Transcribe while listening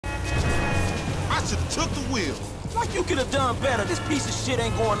I should've took the wheel. Like you could have done better. This piece of shit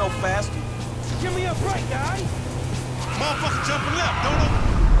ain't going no faster. Give me a break, guy. Motherfucker jumping left, don't it?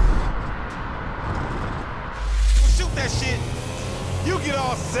 Well, shoot that shit. You get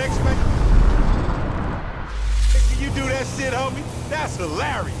all sex, man. You do that shit, homie? That's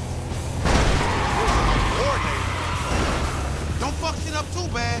hilarious. Coordinated. Don't fuck shit up too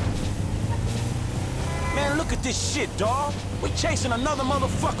bad. Man, look at this shit, dawg. We chasing another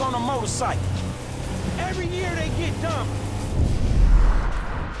motherfucker on a motorcycle. Every year they get dumb.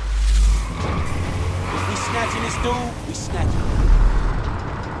 We snatching this dude, we snatching him.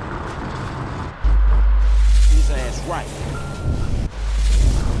 His ass right.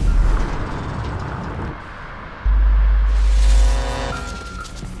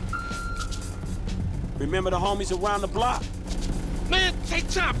 Remember the homies around the block? Man, take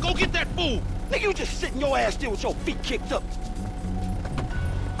time. Go get that fool. Nigga, you just sitting your ass there with your feet kicked up.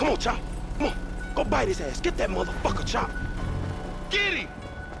 Come on, Chop. Come on. Go bite his ass. Get that motherfucker, Chop. Get him.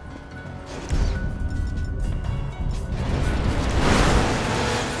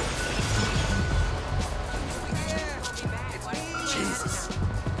 Jesus.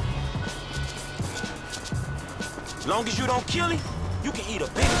 As long as you don't kill him, you can eat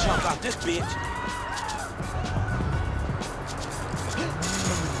a big chunk out this bitch.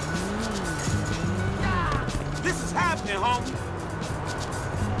 This is happening, homie.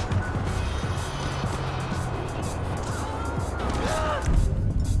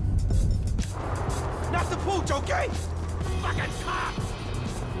 Not the pooch, okay? Fucking cop.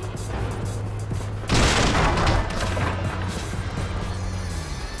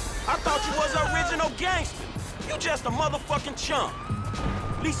 I thought you was an original gangster. You just a motherfucking chump.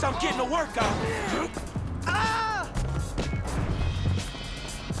 At least I'm getting a workout.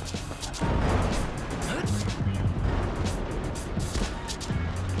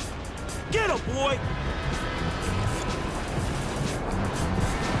 Get him, boy!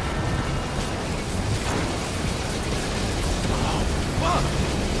 Oh, fuck!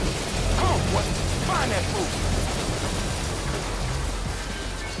 Come on, boy. Find that fool.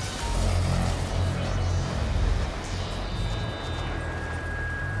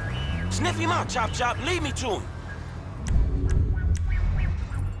 Sniff him out, Chop Chop. Lead me to him.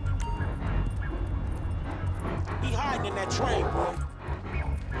 He hiding in that train, boy.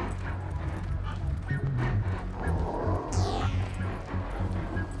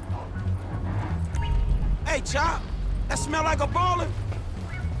 Hey, Chop. That smell like a baller?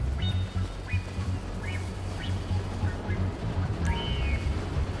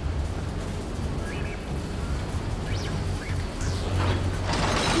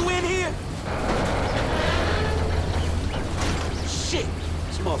 You in here? Shit,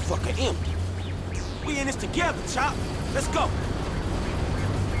 this motherfucker empty. We in this together, Chop. Let's go.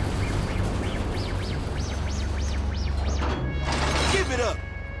 Give it up.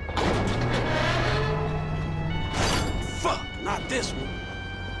 Fuck, not this one.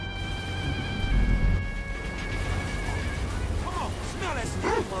 Come on, smell that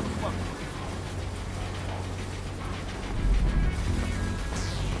smell, motherfucker.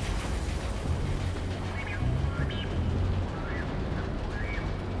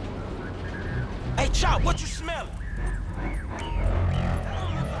 Hey, Chop, what you smelling? That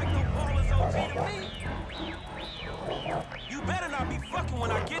don't look like no Baller's OG to me. You better not be fucking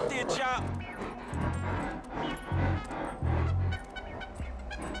when I get there, Chop.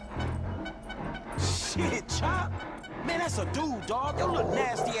 Shit, Chop. Man, that's a dude, dog. Your little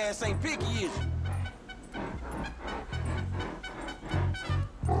nasty ass ain't picky, is you?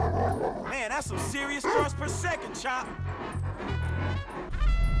 Man, that's some serious thrust per second, Chop.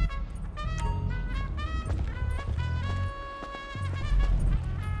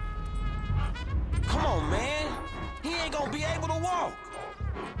 Come on, man. He ain't gonna be able to walk.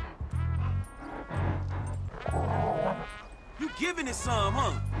 You giving it some,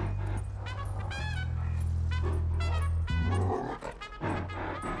 huh?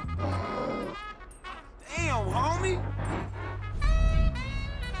 Damn, homie.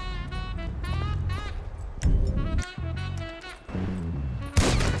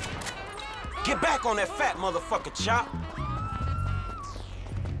 Get back on that fat motherfucker, Chop.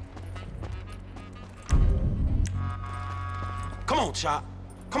 Come on, Chop.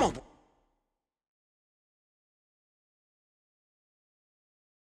 Come on.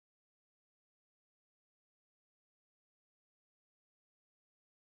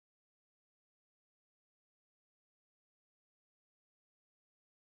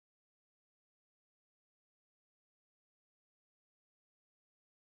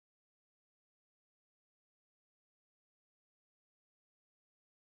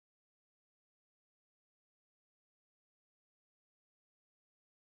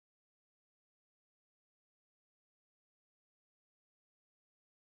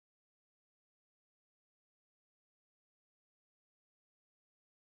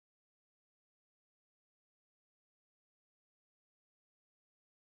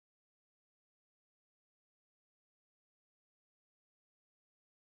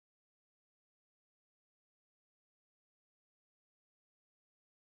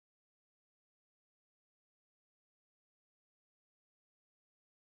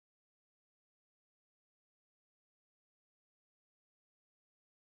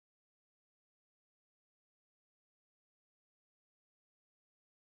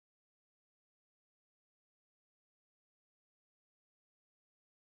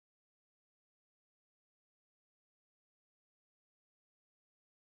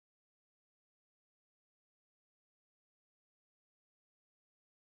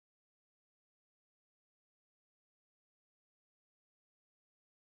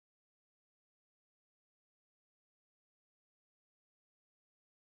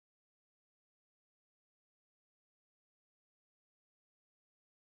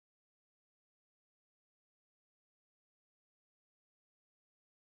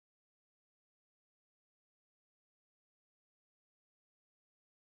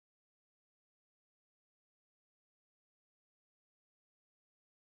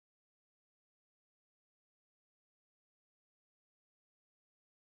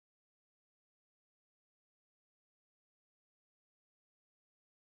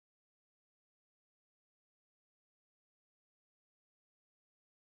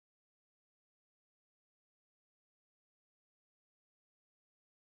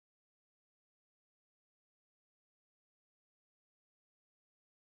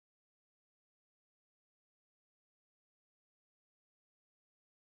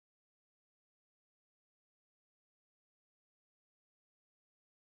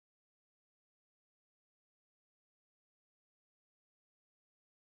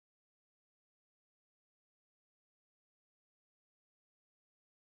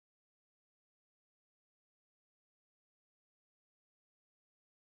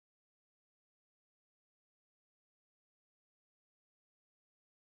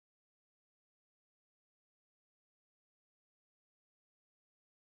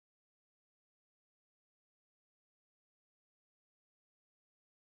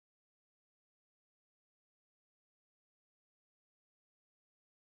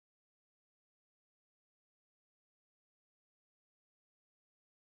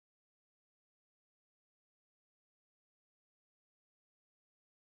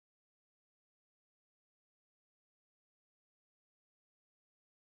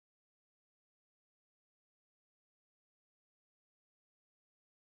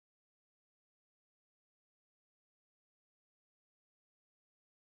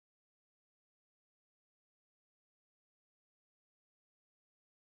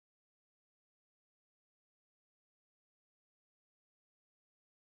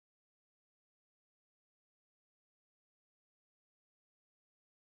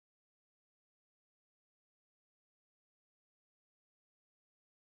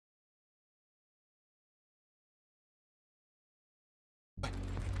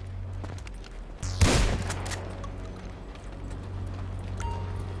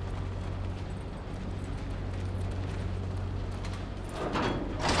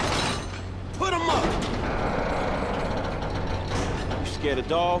 scared of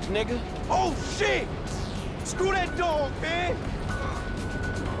dogs, nigga? Oh, shit! Screw that dog, man!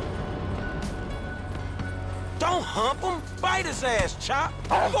 Don't hump him. Bite his ass, Chop.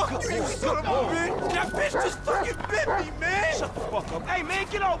 Fuck you son of a bitch! That bitch just fucking bit me, man! Shut the fuck up. Hey, man,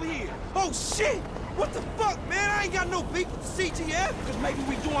 get over here! Oh, shit! What the fuck, man? I ain't got no beef with the CGF! Because maybe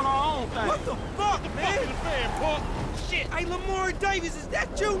we doing our own thing. What the fuck, man? Fuck the fan, punk. Shit. Hey, Lamar Davis, is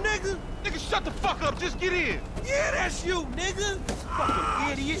that you, nigga? Nigga, shut the fuck up. Just get in. Yeah, that's you, nigga!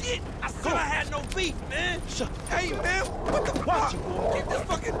 Fucking idiot! Shit. I said I had no beef, man! Shut the fuck Hey, up. man, what the fuck? Get this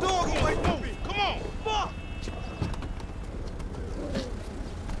fucking dog away from me! Come on. Fuck!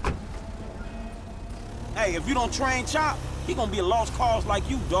 Hey, if you don't train Chop, he gonna be a lost cause like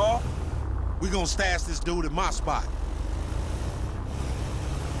you, dawg. We gonna stash this dude at my spot.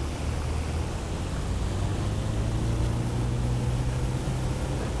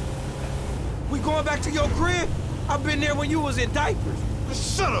 We going back to your crib? I've been there when you was in diapers.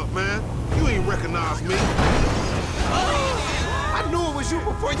 Shut up, man. You ain't recognize me. I knew it was you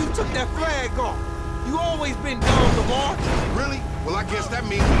before you took that flag off. You always been dumb, Lamar. Really? Well, I guess that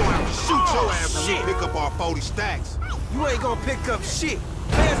means we gonna have to shoot your ass when shit. we pick up our 40 stacks. You ain't gonna pick up shit.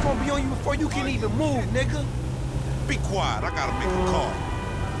 Fans gonna be on you before you can even move, nigga. Be quiet. I gotta make a call.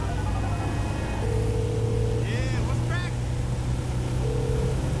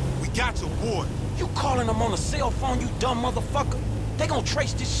 We got your boy. You calling them on a cell phone, you dumb motherfucker? They gonna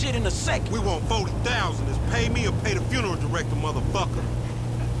trace this shit in a second. We want 40,000. It's pay me or pay the funeral director, motherfucker.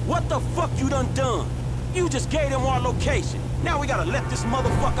 What the fuck you done? You just gave them our location. Now we gotta let this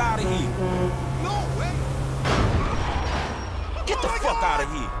motherfucker out of here. No way. Get the fuck out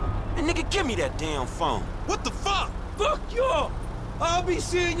of here. And nigga, give me that damn phone. What the fuck? Fuck y'all. I'll be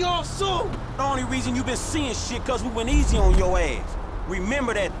seeing y'all soon. The only reason you been seeing shit cause we went easy on your ass.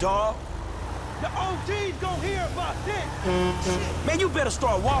 Remember that, dawg? The OG's gonna hear about this. Man, you better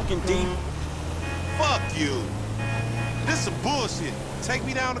start walking, D. Fuck you. This some bullshit. Take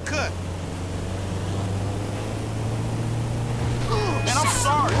me down the cut. Man, I'm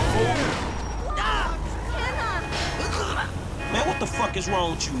sorry, fool. Man, what the fuck is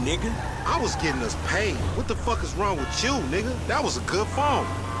wrong with you, nigga? I was getting us paid. What the fuck is wrong with you, nigga? That was a good phone.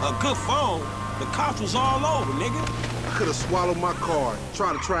 A good phone? The cops was all over, nigga. I could have swallowed my card.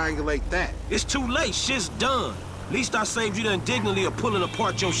 Try to triangulate that. It's too late, shit's done. At least I saved you the indignity of pulling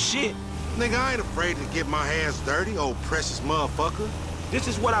apart your shit. Nigga, I ain't afraid to get my hands dirty, old precious motherfucker. This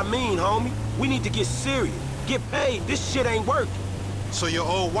is what I mean, homie. We need to get serious. Get paid. This shit ain't working. So your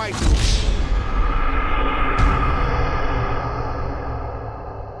old wife...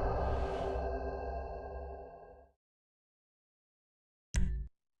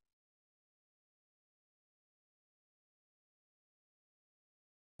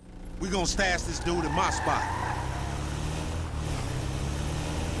 We gonna stash this dude in my spot.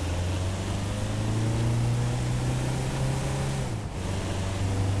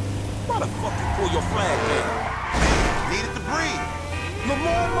 Why the fuck you pull your flag down? Needed to breathe.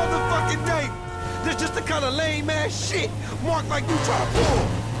 Lamar motherfucking Davis. This just the kind of lame-ass shit Mark like you try to pull.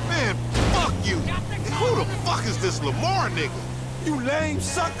 Man, fuck you. Who the fuck is this Lamar nigga? You lame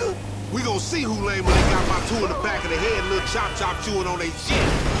sucker. We gon' see who lame when they got my two in the back of the head, little chop chewing on they shit.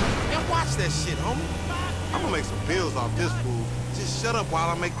 Man, watch that shit, homie. I'm gonna make some bills off this fool. Just shut up while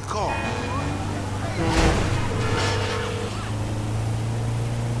I make the call.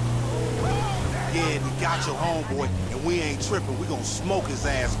 Yeah, we got your homeboy, and we ain't tripping. We gonna smoke his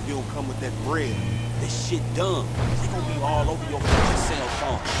ass if you don't come with that bread. This shit done. They gonna be all over your fucking cell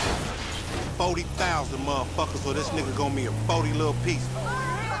phone. 40,000 motherfuckers, so this nigga gonna be a 40 little piece.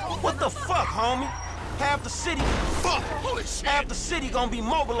 What the fuck, homie? Half the city... Fuck! Holy shit! Half the city gonna be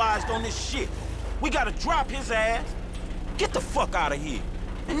mobilized on this shit. We gotta drop his ass. Get the fuck out of here.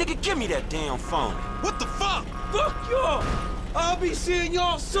 And nigga, give me that damn phone. What the fuck? Fuck y'all. I'll be seeing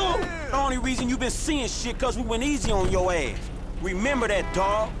y'all soon. The only reason you been seeing shit cause we went easy on your ass. Remember that,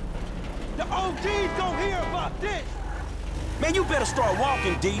 dawg? The OG's gonna hear about this. Man, you better start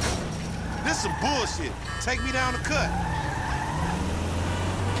walking, D. This some bullshit. Take me down the cut.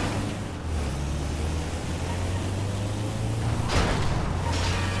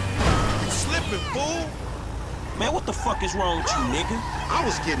 You slipping, fool. Man, what the fuck is wrong with you, nigga? I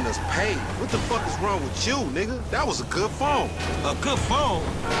was getting us paid. What the fuck is wrong with you, nigga? That was a good phone. A good phone?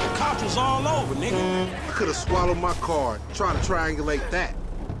 The cops was all over, nigga. I could have swallowed my card. Try to triangulate that.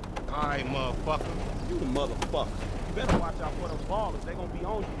 All right, motherfucker. You the motherfucker. You better watch out for them ballers. They gonna be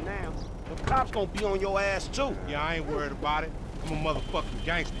on you now. The cops gonna be on your ass, too. Yeah, I ain't worried about it. I'm a motherfucking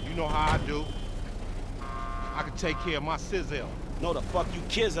gangster. You know how I do. I can take care of my sizzle. No, the fuck you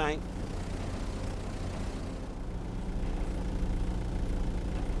kids ain't.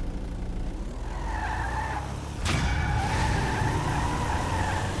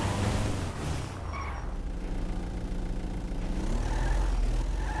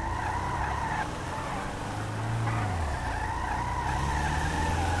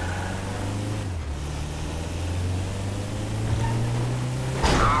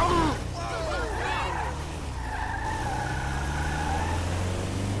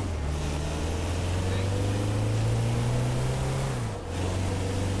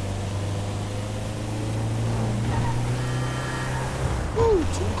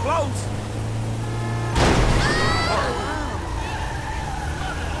 Close.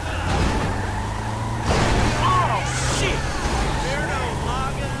 Oh, shit!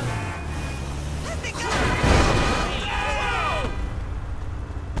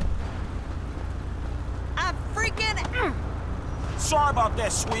 I'm freaking... Sorry about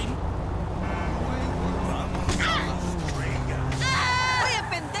that, sweetie.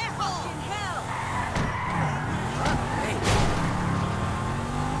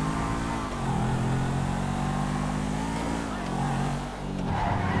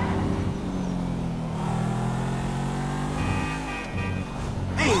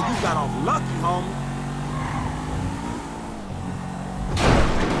 You got off lucky, homie.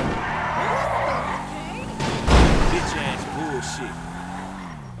 Bitch ass bullshit.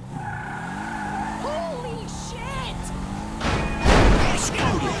 Holy shit! Excuse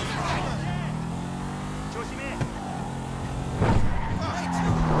me.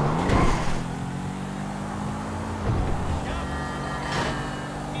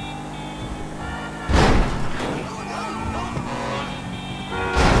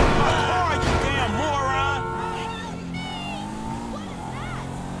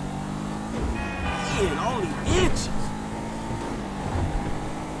 Only inches.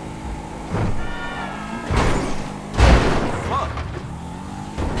 Fuck.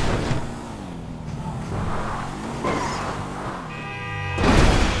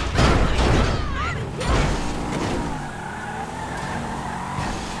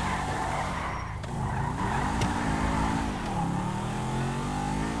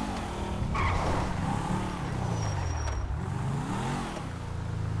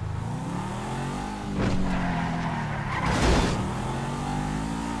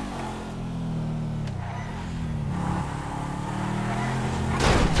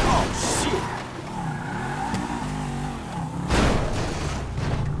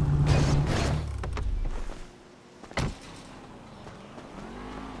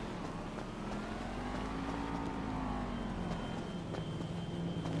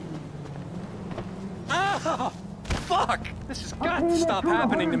 Oh, fuck! This has got to stop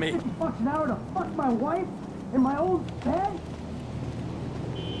happening to me. $150 an hour to fuck my wife in my own bed?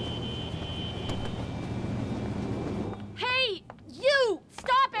 Hey, you!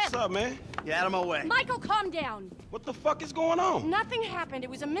 Stop it! What's up, man? Get out of my way. Michael, calm down. What the fuck is going on? Nothing happened. It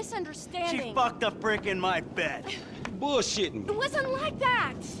was a misunderstanding. She fucked a brick in my bed. Bullshitting It me. wasn't like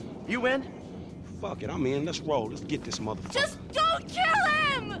that. You in? Fuck it, I'm in. Let's roll. Let's get this motherfucker. Just don't kill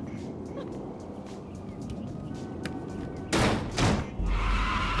him!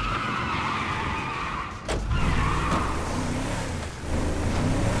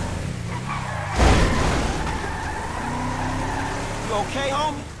 You okay,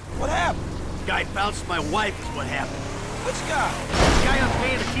 homie? What happened? Guy bounced my wife is what happened. Which guy? The guy I'm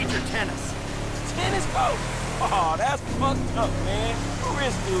paying to teach her tennis. Tennis coach? Oh, that's fucked up, man.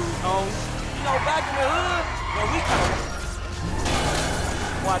 Wrist dude, homie. You know, back in the hood, man, we kinda...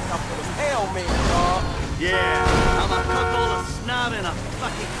 Watch out for the hell, man, dog. Yeah, I'm a cuckold, a snob, and a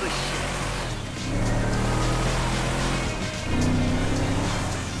fucking cliche.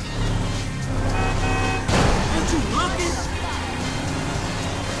 Ain't you looking?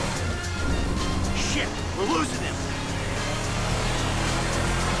 Shit, we're losing him.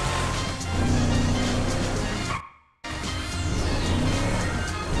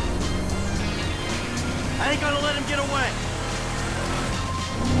 I ain't gonna let him get away.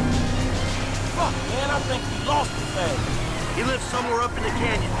 Fuck, man, I think we lost his ass. He lives somewhere up in the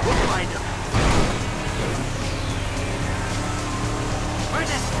canyon. We'll find him. Where's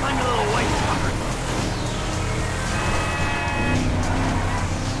that slimy little white fucker?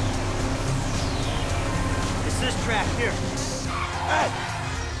 It's this track here. Hey,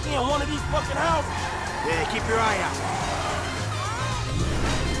 he in one of these fucking houses? Yeah, keep your eye out.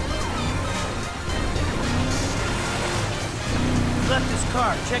 Left his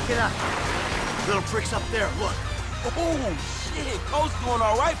car. Check it out. Little prick's up there. Look. Oh, shit. Coach doing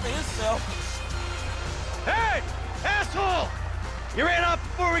all right for himself. Hey! Asshole! You ran off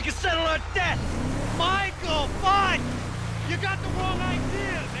before we could settle our debt! Michael, fine! You got the wrong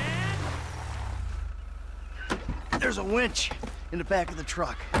idea, man! There's a winch in the back of the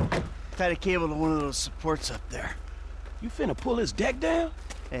truck. Tied a cable to one of those supports up there. You finna pull his deck down?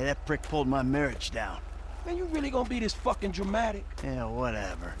 Hey, that prick pulled my marriage down. Man, you really gonna be this fucking dramatic? Yeah,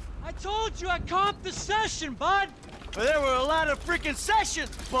 whatever. I told you I'd comp the session, bud! But there were a lot of freaking sessions,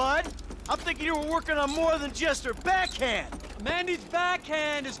 bud! I'm thinking you were working on more than just her backhand! Mandy's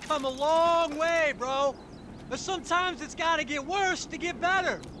backhand has come a long way, bro. But sometimes it's gotta get worse to get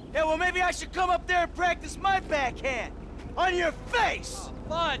better. Yeah, well, maybe I should come up there and practice my backhand. On your face!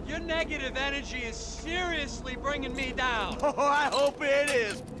 Bud, your negative energy is seriously bringing me down. Oh, I hope it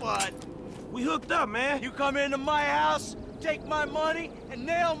is, Bud. We hooked up, man. You come into my house, take my money, and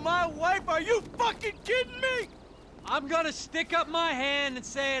nail my wife? Are you fucking kidding me? I'm gonna stick up my hand and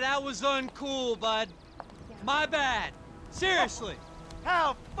say that was uncool, bud. My bad. Seriously.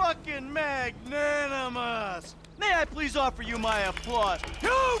 How fucking magnanimous! May I please offer you my applause?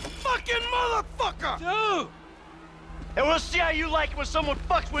 You fucking motherfucker! Dude! And we'll see how you like it when someone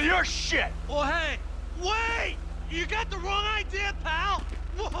fucks with your shit! Well, hey, Wait! You got the wrong idea, pal!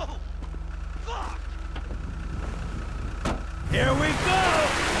 Whoa! Fuck! Here we go!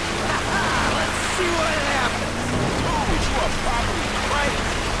 Let's see what happens! Dude, you are probably crazy.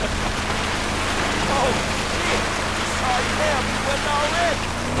 Oh, shit. Sorry, damn, you wasn't already.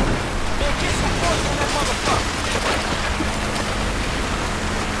 Man, get some force on that motherfucker.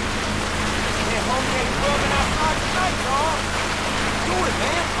 Man, homie ain't rubbing outside tonight, dog. Do it,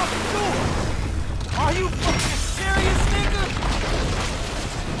 man. Fucking do it. Are you fucking serious, nigga?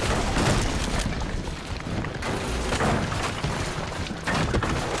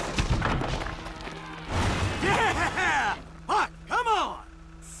 Yeah! Fuck, come on!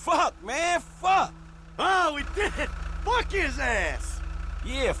 Fuck, man, fuck. Oh, we did it! Fuck his ass!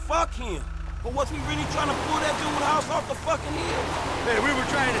 Yeah, fuck him. But was we really trying to pull that dude's house off the fucking hill? Hey, we were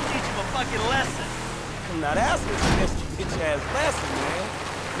trying to teach him a fucking lesson. Now that's what you get your ass lesson, man.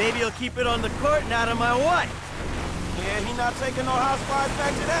 Maybe he'll keep it on the court and out of my wife. Yeah, he not taking no house fires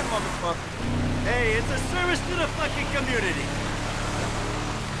back to that motherfucker. Hey, it's a service to the fucking community.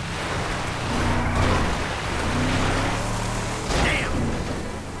 Damn!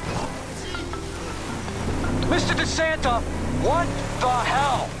 Mr. DeSanta, what the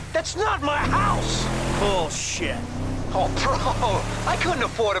hell? That's not my house! Bullshit. Oh, bro, I couldn't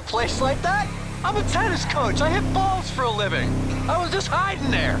afford a place like that. I'm a tennis coach. I hit balls for a living. I was just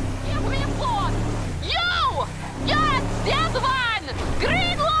hiding there. You! Yes, that one!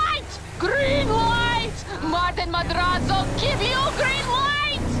 Green light! Green light! Martin Madrazo, give you green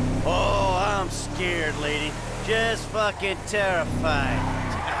light! Oh, I'm scared, lady. Just fucking terrified.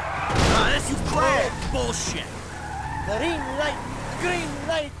 This is crap bullshit. Green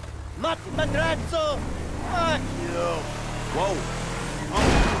light, Martin Madrazo. Fuck you. Whoa.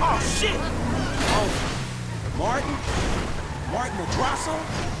 Oh, shit! Oh, Martin? Martin Madrazo?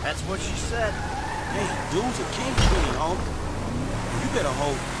 That's what she said. Hey, dude's a kingpin, homie. You better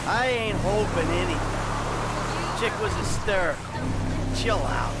hope. I ain't hoping any. Chick was hysterical. Chill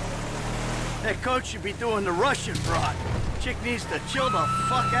out. That coach should be doing the Russian broad. Chick needs to chill the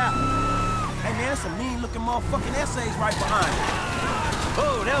fuck out. Hey, man, that's some mean-looking motherfucking essays right behind you.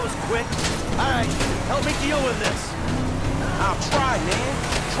 Oh, that was quick. All right, help me deal with this. I'll try, man.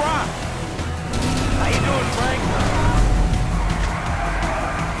 Try. How you doing, Frank?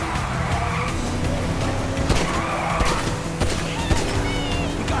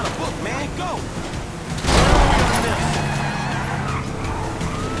 We got a book, man. Go.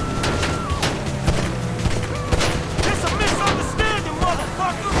 It's a misunderstanding,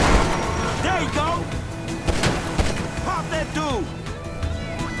 motherfucker. There you go. Pop that dude.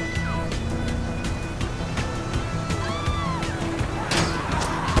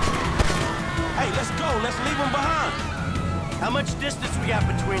 Hey, let's go. Let's leave him behind. How much distance we got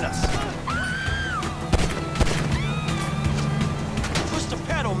between us? Push the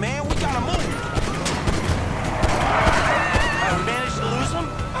pedal, man. We gotta move. We managed to lose him?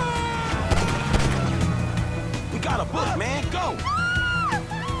 We got a book, man. Go.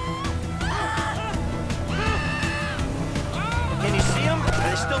 Can you see him? Are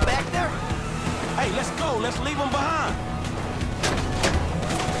they still back there? Hey, let's go. Let's leave him behind.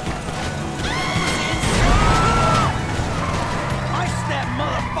 Ice that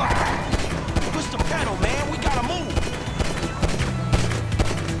motherfucker! Push the pedal, man. We gotta move.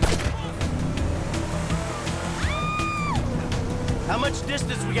 How much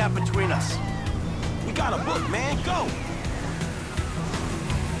distance we got between us? We got a book, man. Go.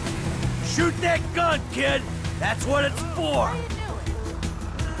 Shoot that gun, kid! That's what it's for!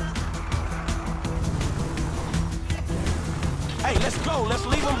 Hey, let's go. Let's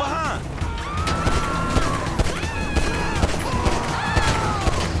leave him behind.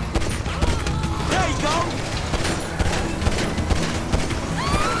 There you go.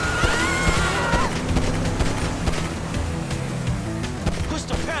 Push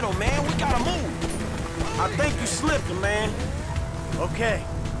the pedal, man. We gotta move. I think you slipped him, man. Okay,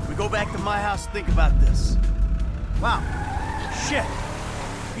 we go back to my house and think about this. Wow. Shit.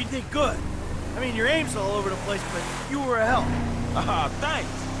 You did good. I mean, your aim's all over the place, but you were a help. Thanks.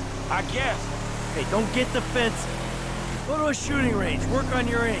 I guess. Hey, don't get defensive. Go to a shooting range, work on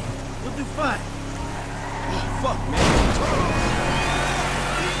your aim. You'll do fine. Oh, fuck, man.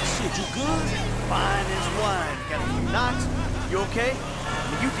 Shit, you good? Fine as wine. Got a few knocks. You okay? I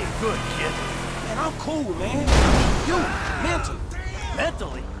mean, you did good, kid. Man, I'm cool, man. You, mentally.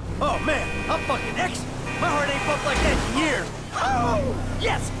 Mentally? Oh, man, I'm fucking excellent. My heart ain't pumped like that in years. Oh,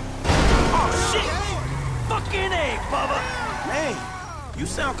 yes! Oh, shit! Fucking A, Bubba! Man, you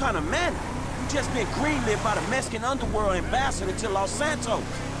sound kind of manic. You just been greenlit by the Mexican underworld ambassador to Los Santos.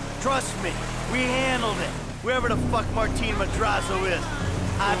 Trust me, we handled it. Whoever the fuck Martin Madrazo is,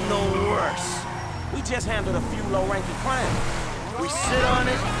 I'm no worse. We just handled a few low-ranking crimes. We sit on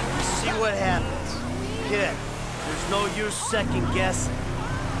it, we see what happens. Kid, there's no use second-guessing.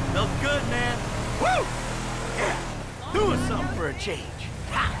 Felt good, man. Woo! Yeah, doing something for a change.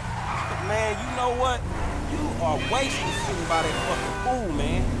 Man, you know what? You are wasting sitting by that fucking fool,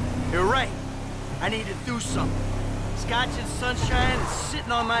 man. You're right. I need to do something. Scotch and sunshine and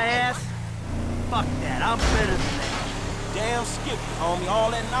sitting on my ass? Fuck that, I'm better than that. Damn skip, homie. All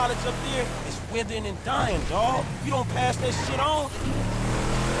that knowledge up there is withering and dying, dawg. You don't pass that shit on,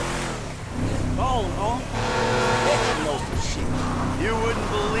 it's gone, homie. Bet you know some shit. You wouldn't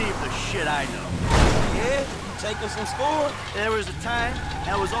believe the shit I know. Yeah? You taking some score? There was a time,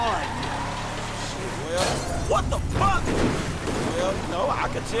 that was all I did. Well, what the fuck? Well, you know, I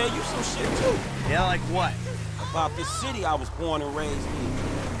could tell you some shit, too. Yeah, like what? About this city I was born and raised in.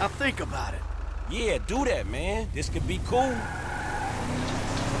 Now think about it. Yeah, do that, man. This could be cool.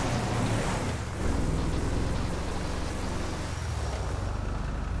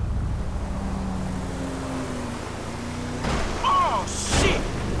 Oh, shit!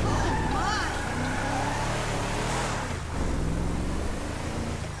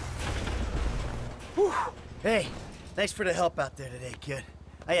 Whew. Hey, thanks for the help out there today, kid.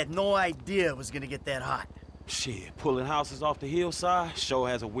 I had no idea it was gonna get that hot. Shit, pulling houses off the hillside sure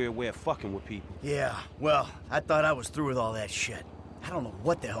has a weird way of fucking with people. Yeah, well, I thought I was through with all that shit. I don't know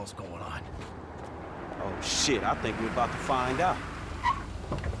what the hell's going on. Oh, shit, I think we're about to find out.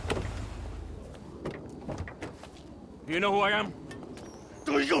 You know who I am?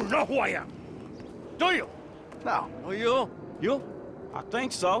 Do you know who I am? Do you? No, well, you? You? I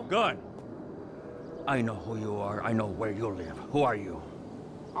think so. Good. I know who you are. I know where you live. Who are you?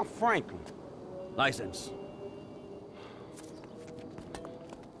 I'm Franklin. License.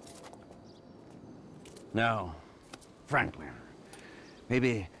 Now, Franklin,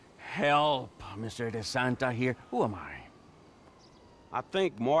 maybe help Mr. DeSanta here. Who am I? I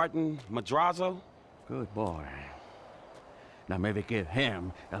think Martin Madrazo. Good boy. Now maybe give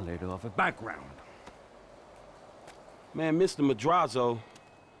him a little of a background. Man, Mr. Madrazo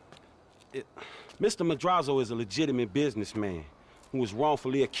is a legitimate businessman who was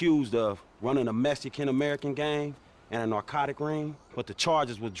wrongfully accused of running a Mexican-American gang and a narcotic ring, but the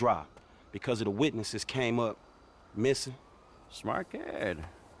charges were dropped because of the witnesses came up missing. Smart kid.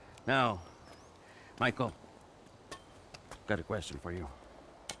 Now, Michael, got a question for you.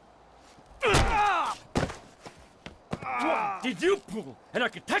 Did you pull an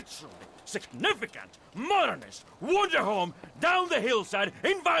architecturally significant, modernist wonder home down the hillside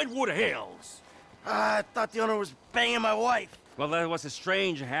in Vinewood Hills? I thought the owner was banging my wife. Well, that was a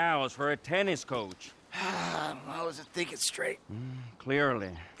strange house for a tennis coach. I wasn't thinking straight.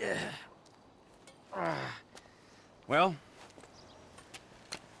 Clearly. Yeah. Well,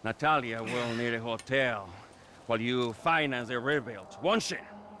 Natalia will need a hotel while you finance the rebuild, won't she?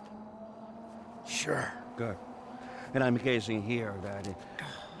 Sure. Good. And I'm guessing here that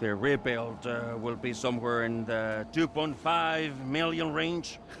the rebuild will be somewhere in the 2.5 million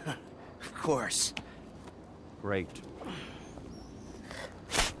range. Of course. Great.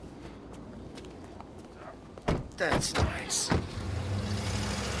 That's nice.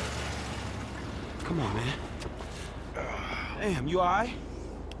 Come on, man. Damn, you all right?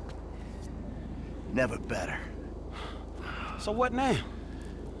 Never better. So what now?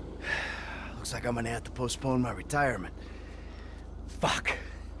 Looks like I'm gonna have to postpone my retirement. Fuck.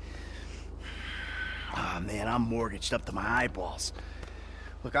 Ah, man, I'm mortgaged up to my eyeballs.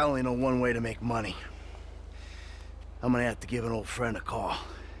 Look, I only know one way to make money. I'm gonna have to give an old friend a call.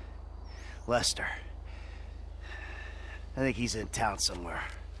 Lester. I think he's in town somewhere.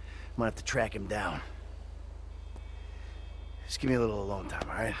 I'm gonna have to track him down. Just give me a little alone time,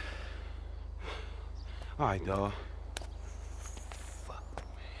 all right? All right, dawg.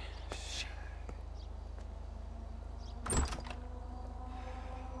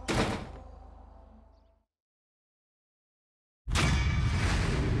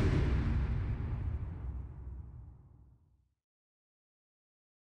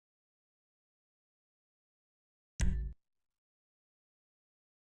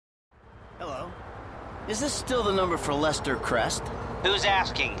 Hello. Is this still the number for Lester Crest? Who's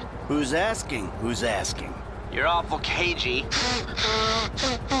asking? Who's asking? Who's asking? You're awful cagey.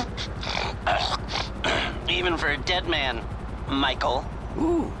 Even for a dead man, Michael.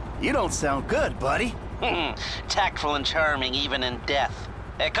 Ooh, you don't sound good, buddy. Tactful and charming even in death.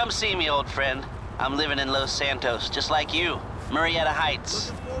 Come see me, old friend. I'm living in Los Santos, just like you. Murrieta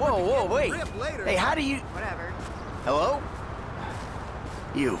Heights. Whoa, wait. Hey, how do you... Whatever. Hello?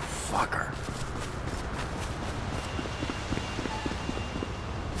 You fucker.